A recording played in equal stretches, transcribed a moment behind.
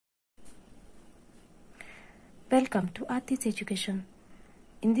Welcome to Aarti's Education.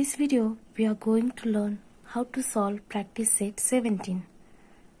 In this video, we are going to learn how to solve practice set 17.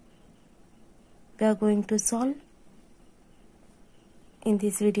 We are going to solve in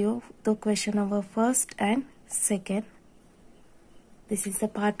this video the question number first and second. This is the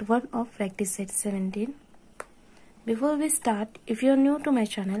part 1 of practice set 17. Before we start, if you are new to my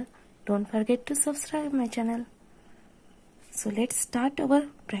channel, don't forget to subscribe my channel. So let's start our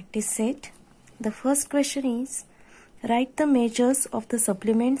practice set. The first question is, write the measures of the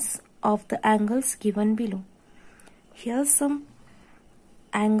supplements of the angles given below. Here some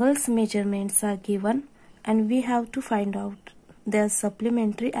angles measurements are given and we have to find out their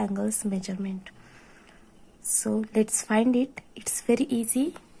supplementary angles measurement. So let's find it. It's very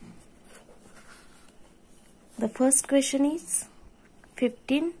easy. The first question is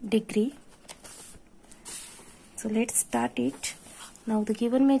 15 degree. So let's start it. Now the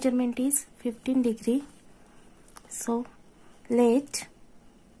given measurement is 15 degree. So let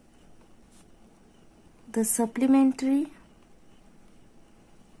the supplementary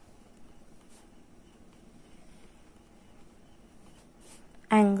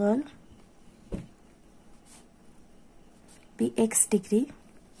angle be x degree.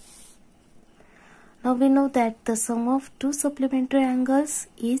 Now we know that the sum of two supplementary angles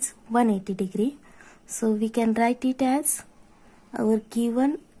is 180 degree. So we can write it as our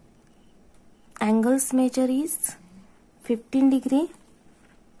given angles measure is 15 degree.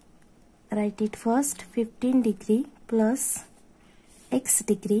 Write it first. 15 degree plus x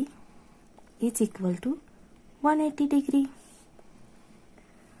degree is equal to 180 degree.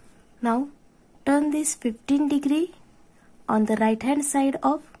 Now turn this 15 degree on the right hand side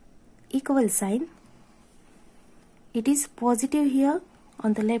of equal sign. It is positive here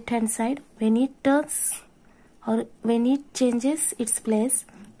on the left hand side. When it turns or when it changes its place,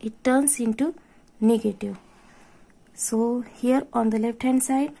 it turns into negative. So here on the left hand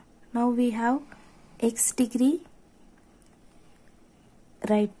side, now we have x degree.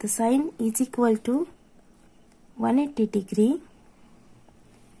 Write the sign is equal to 180 degree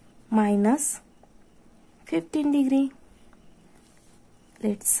minus 15 degree.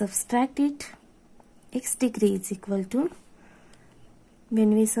 Let's subtract it. X degree is equal to,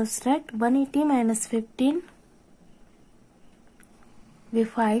 when we subtract 180 minus 15, we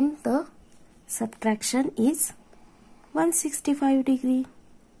find the subtraction is 165 degree.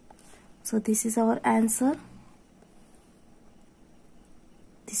 So this is our answer.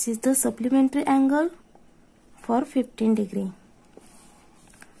 This is the supplementary angle for 15 degree.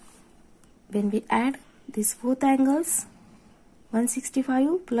 When we add these both angles,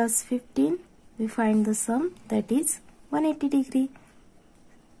 165 plus 15, we find the sum, that is 180 degree.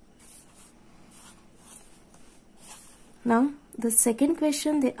 Now the second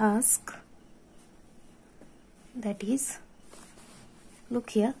question they ask, that is,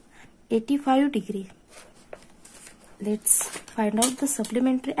 look here, 85 degree. Let's find out the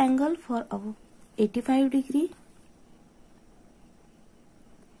supplementary angle for our 85 degree.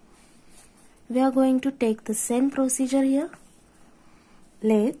 We are going to take the same procedure here.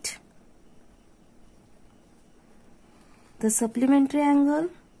 Let the supplementary angle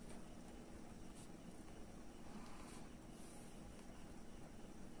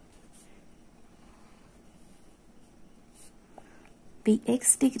be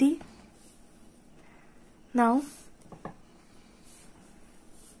x degree. Now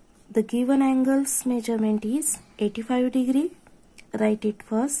the given angles measurement is 85 degree. Write it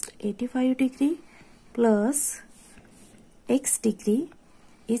first. 85 degree plus x degree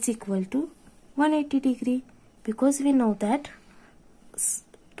is equal to 180 degree, because we know that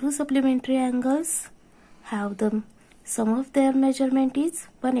two supplementary angles have the sum of their measurement is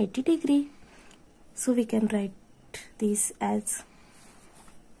 180 degree. So we can write this as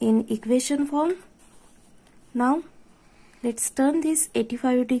in equation form. Now let's turn this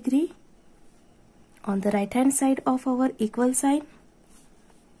 85 degree on the right hand side of our equal sign.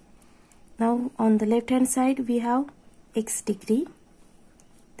 Now on the left hand side we have x degree,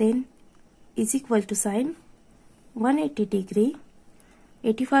 then is equal to sign 180 degree.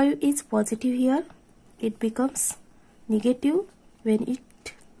 85 is positive here, it becomes negative when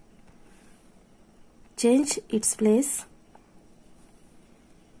it change its place,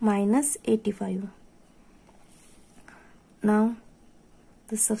 minus 85. Now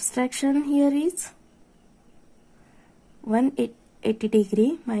the subtraction here is 180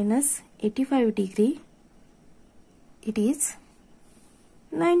 degree minus 85 degree, it is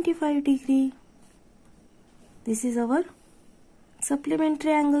 95 degree. This is our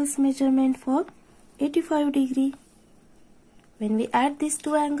supplementary angles measurement for 85 degree. When we add these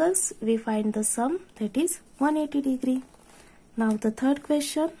two angles, we find the sum, that is 180 degree. Now the third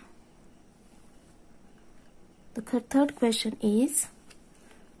question. The third question is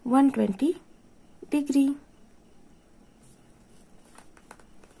 120 degree.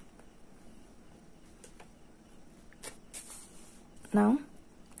 Now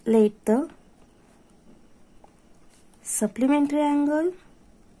let the supplementary angle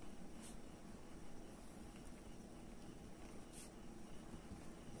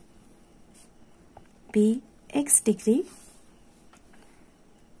be x degree.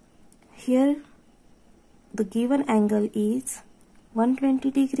 Here the given angle is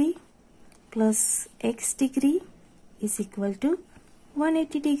 120 degree plus x degree is equal to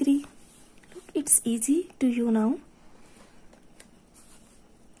 180 degree. Look, it's easy to you now.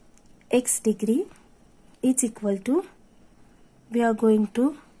 X degree is equal to, we are going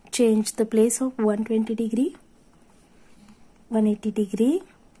to change the place of 120 degree, 180 degree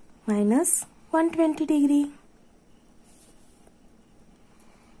minus 120 degree.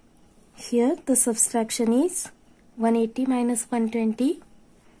 Here the subtraction is 180 minus 120,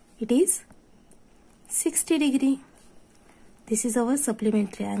 it is 60 degree. This is our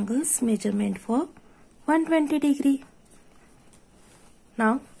supplementary angles measurement for 120 degree.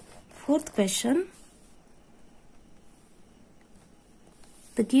 Now fourth question.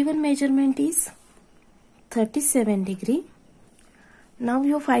 The given measurement is 37 degree. Now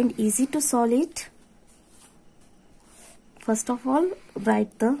you find easy to solve it. First of all,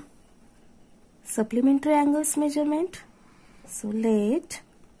 write the supplementary angles measurement. So let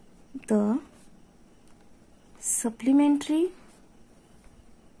the supplementary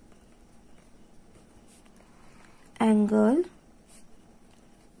angle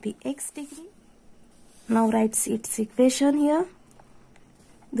be x degree. Now write its equation here.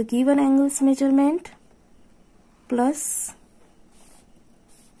 The given angles measurement plus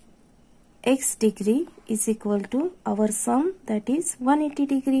x degree is equal to our sum, that is 180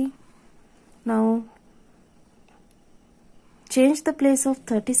 degree. Now change the place of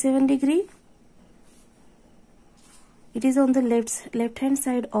 37 degree. It is on the left hand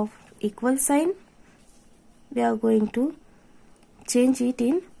side of equal sign. We are going to change it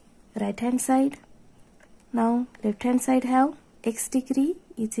in right hand side. Now left hand side have x degree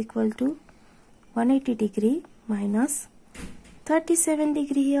is equal to 180 degree minus 37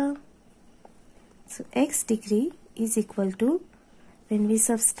 degree here. So x degree is equal to, when we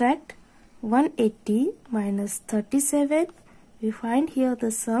subtract 180 minus 37, we find here the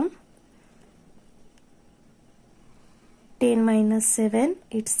sum 10 minus 7,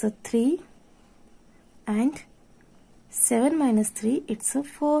 it's a 3, and 7 minus 3, it's a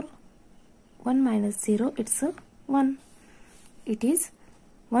 4. 1 minus 0, it's a 1. It is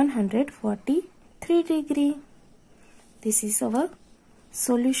 143 degree. This is our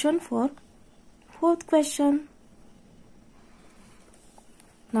solution for fourth question.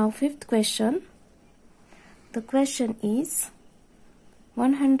 Now fifth question. The question is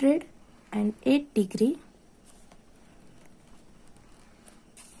 108 degree.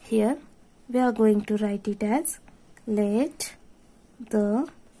 Here we are going to write it as, let the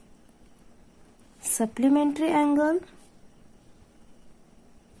supplementary angle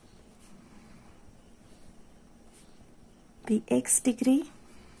be x degree.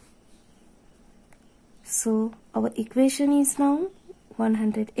 So our equation is now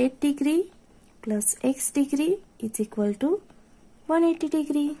 108 degree plus x degree is equal to 180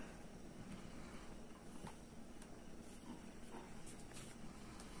 degree.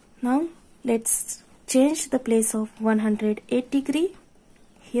 Now let's change the place of 108 degree.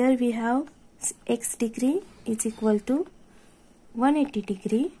 Here we have x degree is equal to 180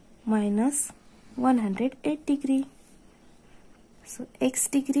 degree minus 108 degree. So x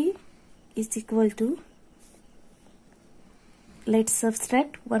degree is equal to, let's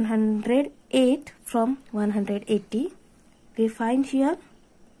subtract 108 from 180. We find here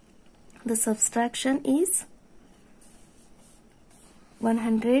the subtraction is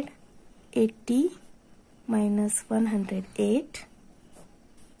 180 minus 108.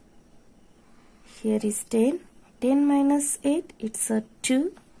 Here is 10. 10 minus 8, it's a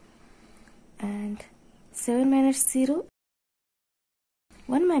 2. And 7 minus 0,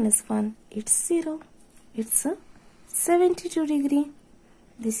 1 minus 1, it's 0. It's a 72 degree.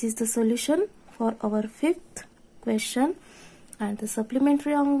 This is the solution for our fifth question, and the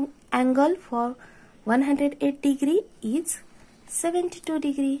supplementary angle for 108 degree is 72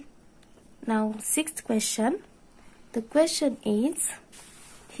 degree. Now sixth question. The question is,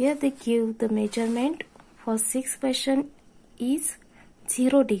 here they give the measurement for sixth question is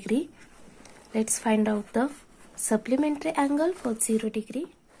 0 degree. Let's find out the supplementary angle for 0 degree.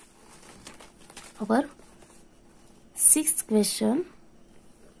 Our sixth question,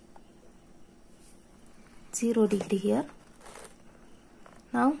 0 degree here.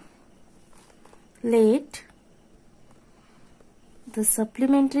 Now let the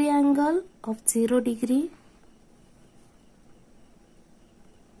supplementary angle of 0 degree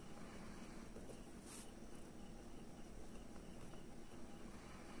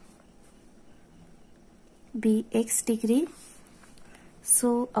be x degree.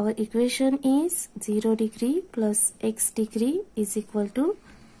 So our equation is 0 degree plus x degree is equal to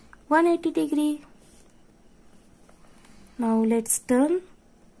 180 degree. Now let's turn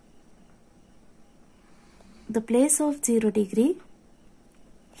the place of 0 degree.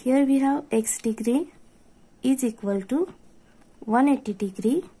 Here we have x degree is equal to 180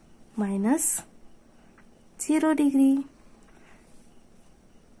 degree minus 0 degree.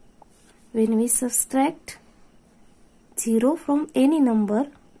 When we subtract 0 from any number,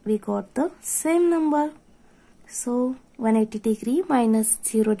 we got the same number. So 180 degree minus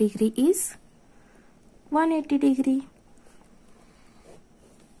 0 degree is 180 degree.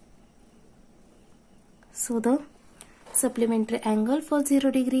 So the supplementary angle for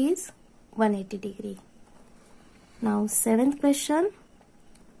 0 degree is 180 degree. Now seventh question.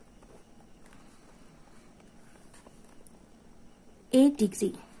 8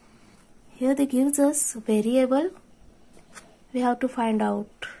 degree. Here they gives us variable. We have to find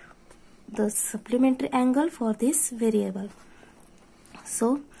out the supplementary angle for this variable.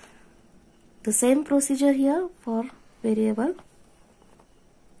 So the same procedure here for variable.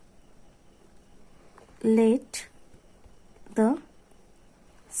 Let the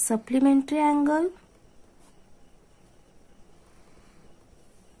supplementary angle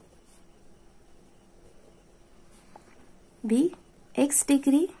be x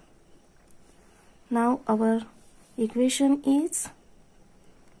degree. Now our equation is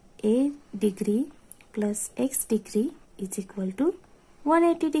a degree plus x degree is equal to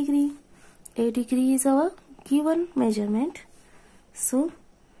 180 degree. A degree is our given measurement. So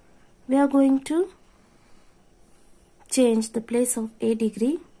we are going to change the place of a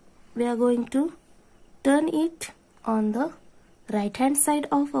degree. We are going to turn it on the right hand side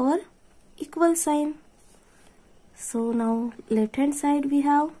of our equal sign. So now left hand side we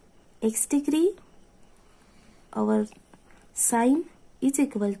have x degree. Our sign is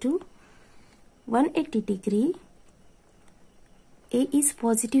equal to 180 degree. A is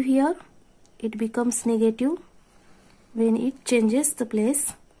positive here. It becomes negative when it changes the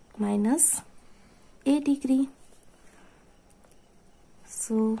place, minus a degree.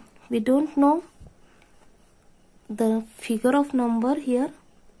 So we don't know the figure of number here.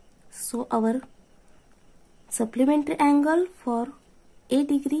 So our supplementary angle for a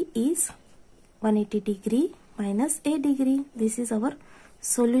degree is 180 degree minus a degree. This is our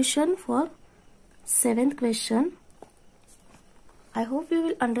solution for seventh question. I hope you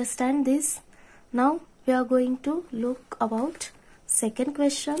will understand this. Now we are going to look about second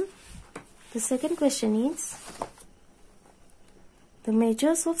question. The second question is, the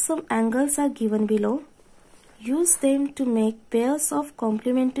measures of some angles are given below. Use them to make pairs of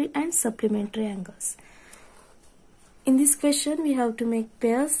complementary and supplementary angles. In this question we have to make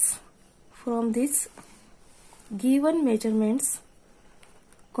pairs from these given measurements,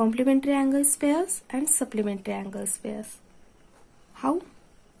 complementary angles pairs and supplementary angles pairs. How?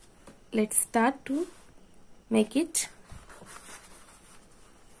 Let's start to make it.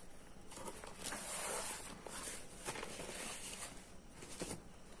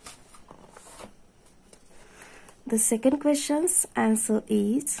 The second question's answer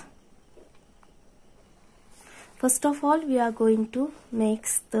is, first of all we are going to make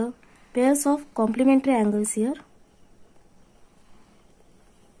the pairs of complementary angles here.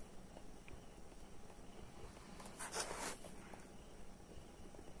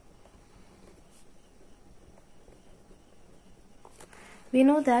 We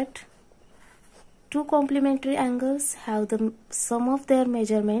know that two complementary angles have the sum of their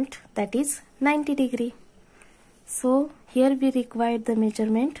measurement, that is 90 degree. So here we require the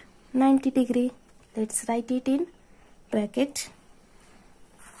measurement 90 degree. Let's write it in bracket.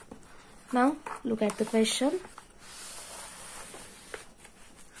 Now look at the question.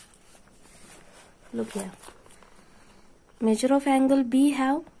 Look here. Measure of angle B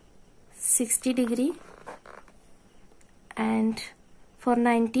have 60 degree, and for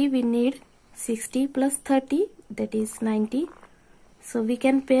 90 we need 60 plus 30, that is 90. So we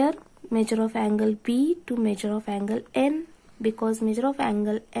can pair measure of angle B to measure of angle N, because measure of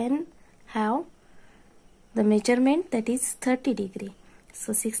angle N have the measurement that is 30 degree.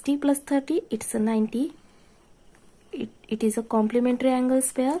 So 60 plus 30, it's a 90. it is a complementary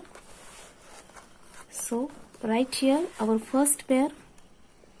angles pair. So right here our first pair,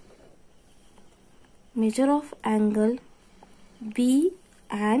 measure of angle B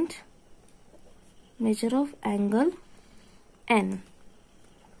and measure of angle N.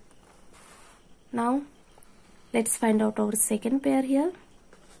 Now let's find out our second pair here.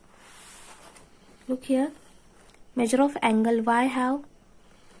 Look here, measure of angle Y have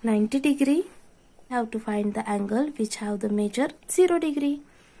 90 degree. Have to find the angle which have the measure 0 degree.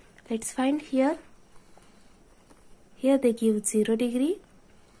 Let's find here. Here they give 0 degree,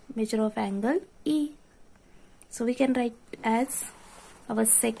 measure of angle E. So we can write as our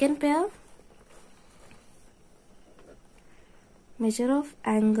second pair, measure of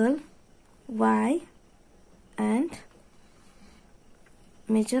angle Y and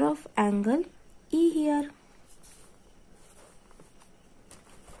measure of angle E here.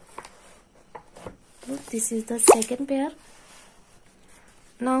 Look, this is the second pair.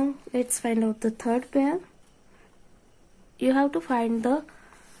 Now let's find out the third pair. You have to find the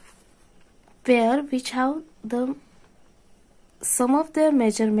pair which have the sum of their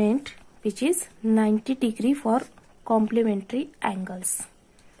measurement which is 90 degree for complementary angles.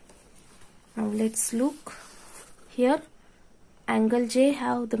 Now let's look here. Angle J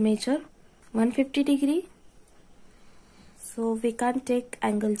have the measure 150 degree. So we can't take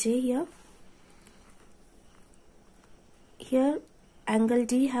angle J here. Here angle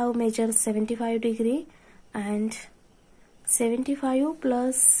D have measure 75 degree and 75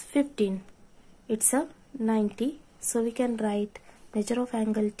 plus 15, it's a 90. So we can write measure of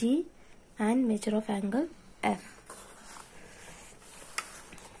angle D and measure of angle F.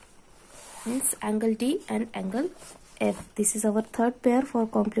 Means angle D and angle F. This is our third pair for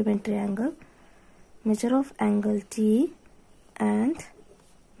complementary angle. Measure of angle D and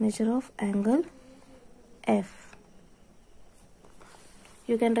measure of angle F.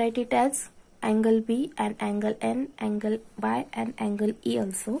 You can write it as angle B and angle N, angle Y and angle E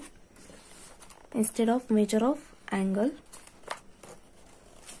also, instead of measure of angle.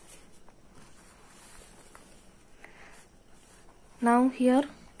 Now here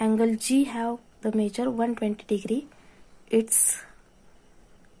angle G have the measure 120 degree. It's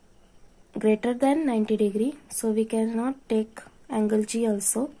greater than 90 degree. So we cannot take angle G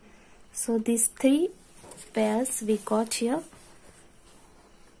also. So these three pairs we got here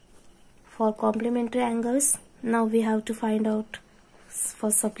for complementary angles. Now we have to find out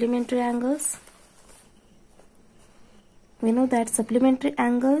for supplementary angles. We know that supplementary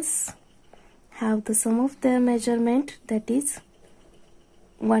angles have the sum of their measurement, that is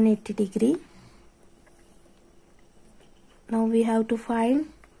 180 degree. Now we have to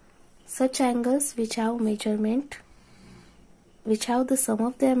find such angles which have measurement, which have the sum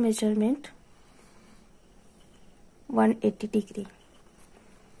of their measurement 180 degree.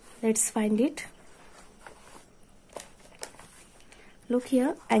 Let's find it. Look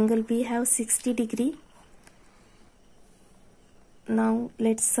here, angle B have 60 degree. Now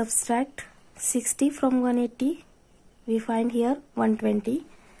let's subtract 60 from 180. We find here 120.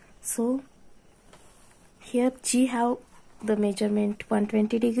 So here G have the measurement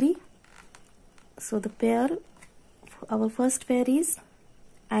 120 degree. So the pair, our first pair is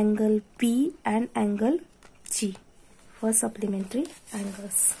angle B and angle G for supplementary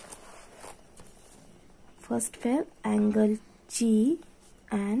angles. First pair angle G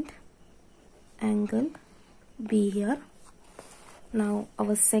and angle B here. Now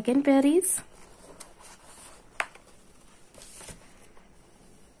our second pair is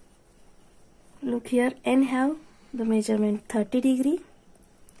look here, N have the measurement 30 degree.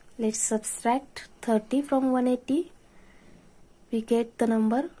 Let's subtract 30 from 180. We get the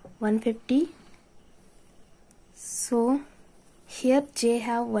number 150. So here J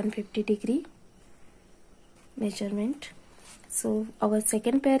have 150 degree measurement. So our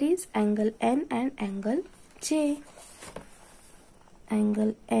second pair is angle N and angle J.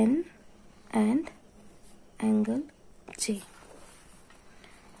 Angle N and angle J.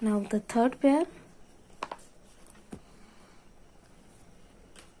 Now the third pair.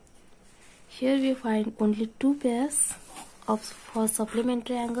 Here we find only two pairs for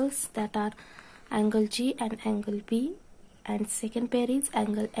supplementary angles, that are angle G and angle B, and second pair is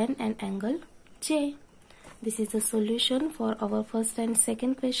angle N and angle J. This is the solution for our first and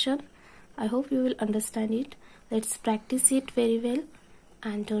second question. I hope you will understand it. Let's practice it very well,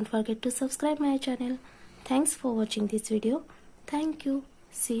 and don't forget to subscribe my channel. Thanks for watching this video. Thank you.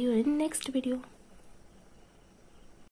 See you in next video.